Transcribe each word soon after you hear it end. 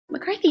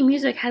McCarthy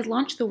Music has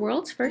launched the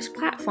world's first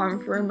platform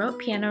for remote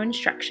piano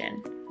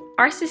instruction.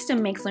 Our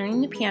system makes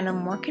learning the piano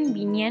more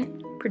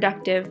convenient,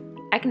 productive,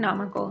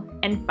 economical,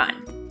 and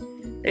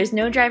fun. There's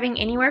no driving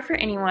anywhere for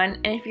anyone,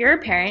 and if you're a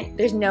parent,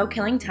 there's no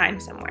killing time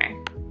somewhere.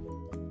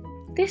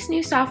 This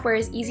new software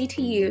is easy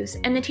to use,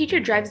 and the teacher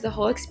drives the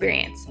whole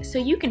experience, so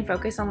you can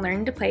focus on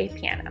learning to play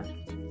piano.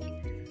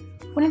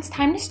 When it's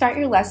time to start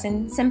your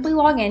lesson, simply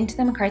log in to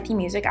the McCarthy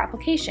Music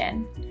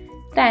application.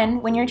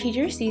 Then, when your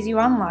teacher sees you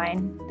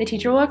online, the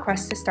teacher will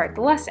request to start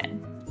the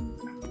lesson.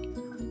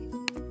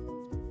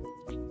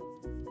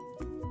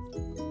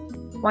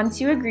 Once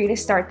you agree to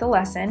start the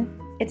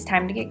lesson, it's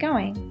time to get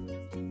going.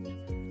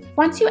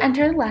 Once you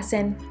enter the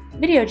lesson,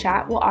 video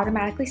chat will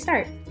automatically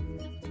start.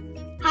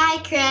 Hi,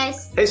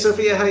 Chris. Hey,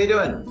 Sophia, how you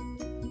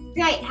doing?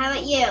 Great, how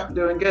about you?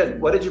 Doing good.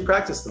 What did you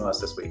practice the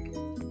most this week?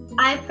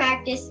 I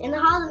practiced In the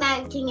Hall of the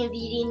Mountain King and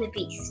Beauty and the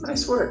Beast.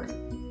 Nice work.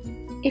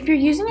 If you're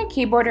using a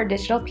keyboard or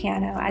digital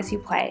piano as you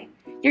play,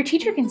 your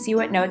teacher can see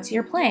what notes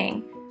you're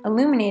playing,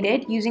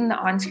 illuminated using the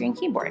on-screen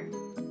keyboard.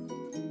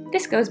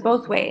 This goes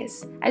both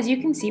ways, as you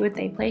can see what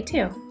they play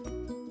too.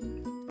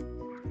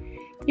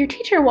 Your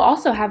teacher will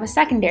also have a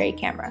secondary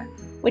camera,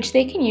 which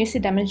they can use to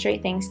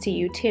demonstrate things to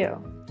you too.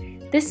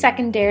 This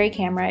secondary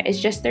camera is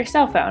just their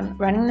cell phone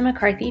running the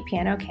McCarthy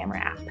Piano Camera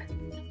app.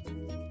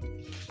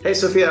 Hey,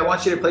 Sophia, I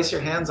want you to place your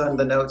hands on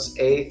the notes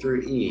A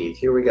through E.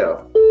 Here we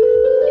go.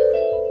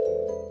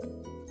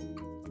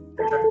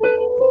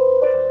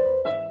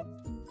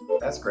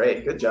 That's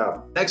great, good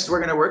job. Next,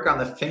 we're gonna work on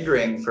the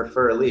fingering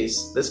for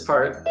Elise. This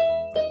part.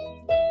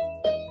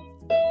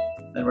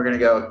 Then we're gonna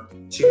go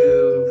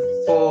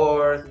 2,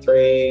 4,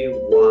 3,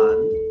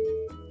 1.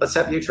 Let's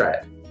have you try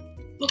it.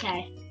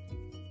 Okay.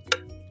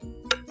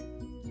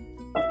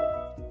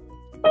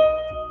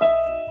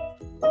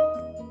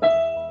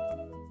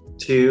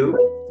 Two,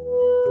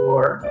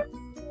 4,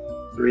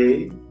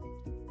 3,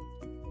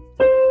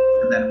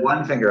 and then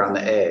one finger on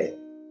the A.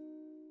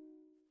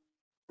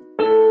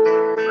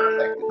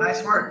 Perfect,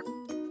 nice work.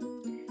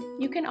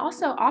 You can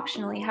also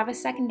optionally have a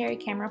secondary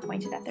camera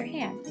pointed at their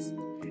hands.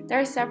 There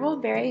are several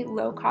very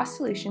low-cost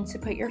solutions to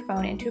put your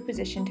phone into a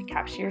position to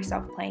capture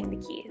yourself playing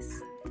the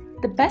keys.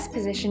 The best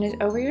position is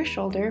over your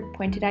shoulder,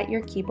 pointed at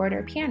your keyboard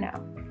or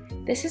piano.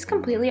 This is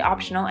completely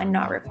optional and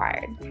not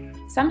required.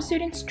 Some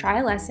students try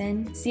a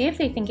lesson, see if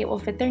they think it will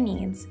fit their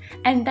needs,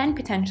 and then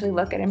potentially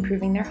look at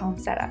improving their home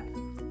setup.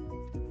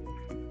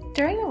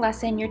 During the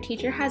lesson, your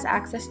teacher has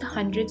access to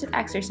hundreds of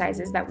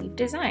exercises that we've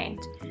designed.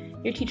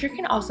 Your teacher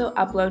can also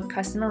upload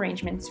custom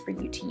arrangements for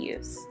you to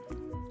use.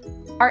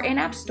 Our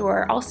in-app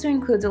store also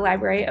includes a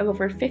library of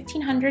over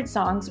 1,500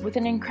 songs with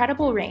an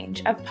incredible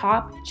range of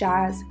pop,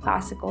 jazz,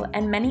 classical,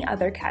 and many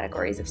other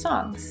categories of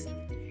songs.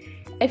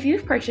 If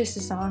you've purchased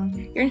a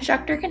song, your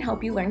instructor can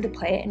help you learn to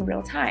play it in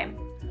real time.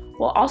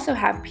 We'll also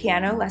have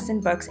piano lesson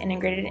books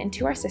integrated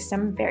into our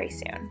system very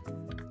soon.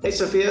 Hey,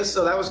 Sophia,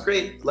 so that was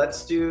great.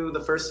 Let's do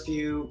the first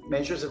few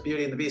measures of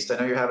Beauty and the Beast. I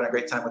know you're having a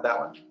great time with that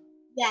one.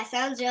 Yeah,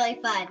 sounds really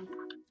fun.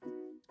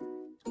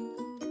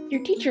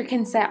 Your teacher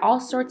can set all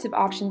sorts of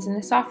options in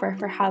the software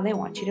for how they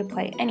want you to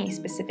play any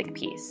specific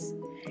piece.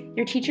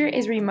 Your teacher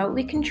is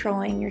remotely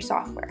controlling your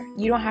software.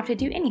 You don't have to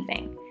do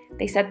anything.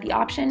 They set the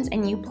options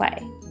and you play.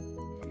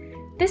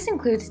 This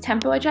includes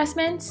tempo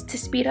adjustments to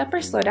speed up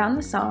or slow down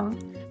the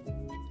song,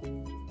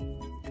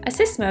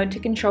 assist mode to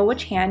control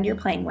which hand you're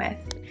playing with,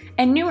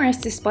 and numerous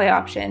display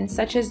options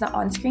such as the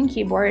on-screen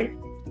keyboard,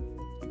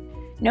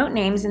 note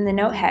names in the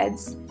note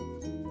heads,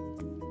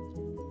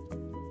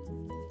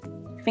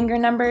 finger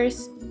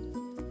numbers,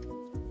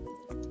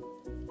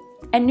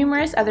 and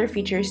numerous other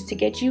features to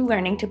get you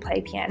learning to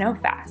play piano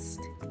fast.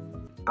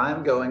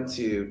 I'm going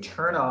to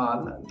turn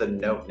on the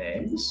note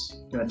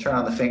names. I'm going to turn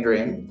on the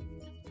fingering.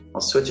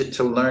 I'll switch it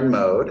to learn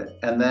mode,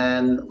 and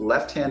then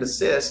left hand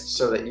assist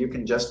so that you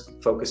can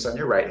just focus on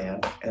your right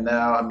hand. And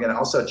now I'm going to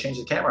also change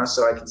the camera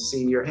so I can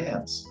see your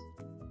hands.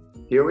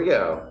 Here we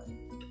go.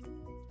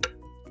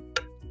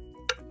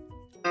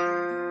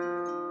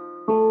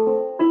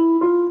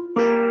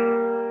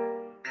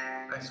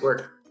 Nice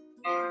work.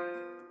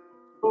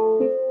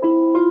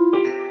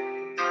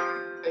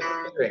 Hey,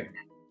 fingering.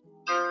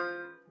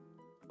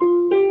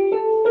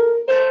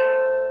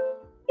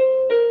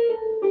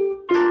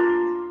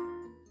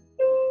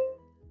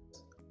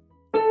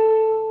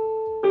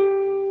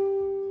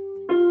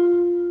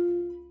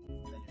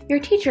 Your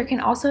teacher can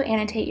also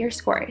annotate your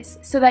scores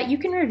so that you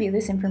can review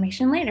this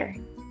information later.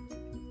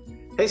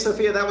 Hey,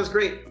 Sophia, that was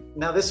great.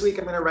 Now this week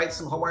I'm going to write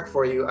some homework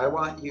for you. I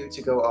want you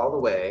to go all the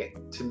way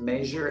to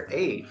measure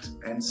 8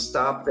 and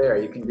stop there.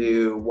 You can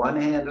do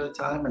one hand at a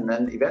time and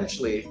then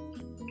eventually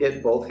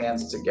get both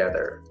hands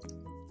together.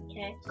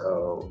 Okay.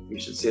 So you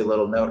should see a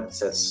little note that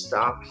says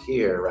stop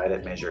here right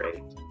at measure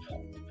 8.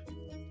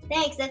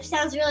 Thanks, that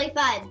sounds really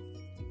fun.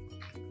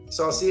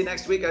 So I'll see you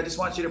next week. I just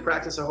want you to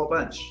practice a whole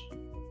bunch.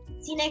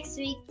 See you next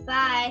week.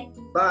 Bye.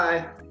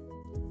 Bye.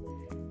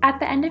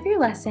 At the end of your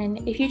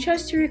lesson, if you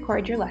chose to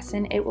record your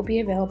lesson, it will be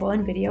available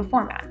in video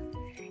format.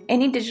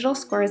 Any digital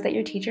scores that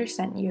your teacher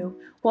sent you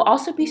will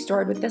also be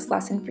stored with this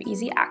lesson for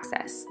easy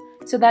access,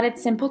 so that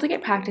it's simple to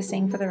get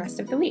practicing for the rest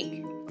of the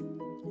week.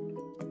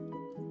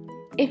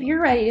 If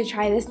you're ready to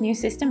try this new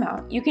system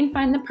out, you can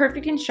find the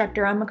perfect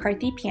instructor on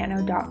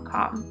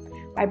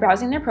McCarthyPiano.com by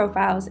browsing their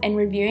profiles and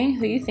reviewing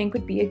who you think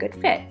would be a good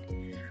fit.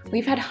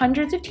 We've had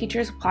hundreds of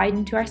teachers applied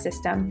into our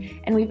system,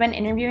 and we've been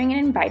interviewing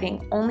and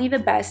inviting only the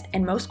best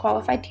and most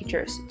qualified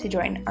teachers to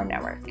join our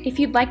network. If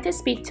you'd like to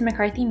speak to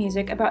McCarthy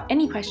Music about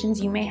any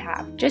questions you may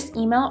have, just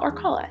email or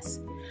call us.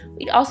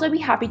 We'd also be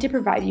happy to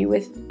provide you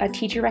with a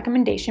teacher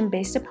recommendation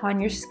based upon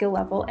your skill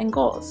level and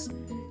goals.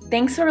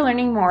 Thanks for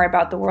learning more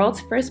about the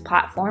world's first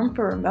platform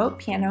for remote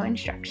piano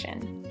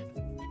instruction.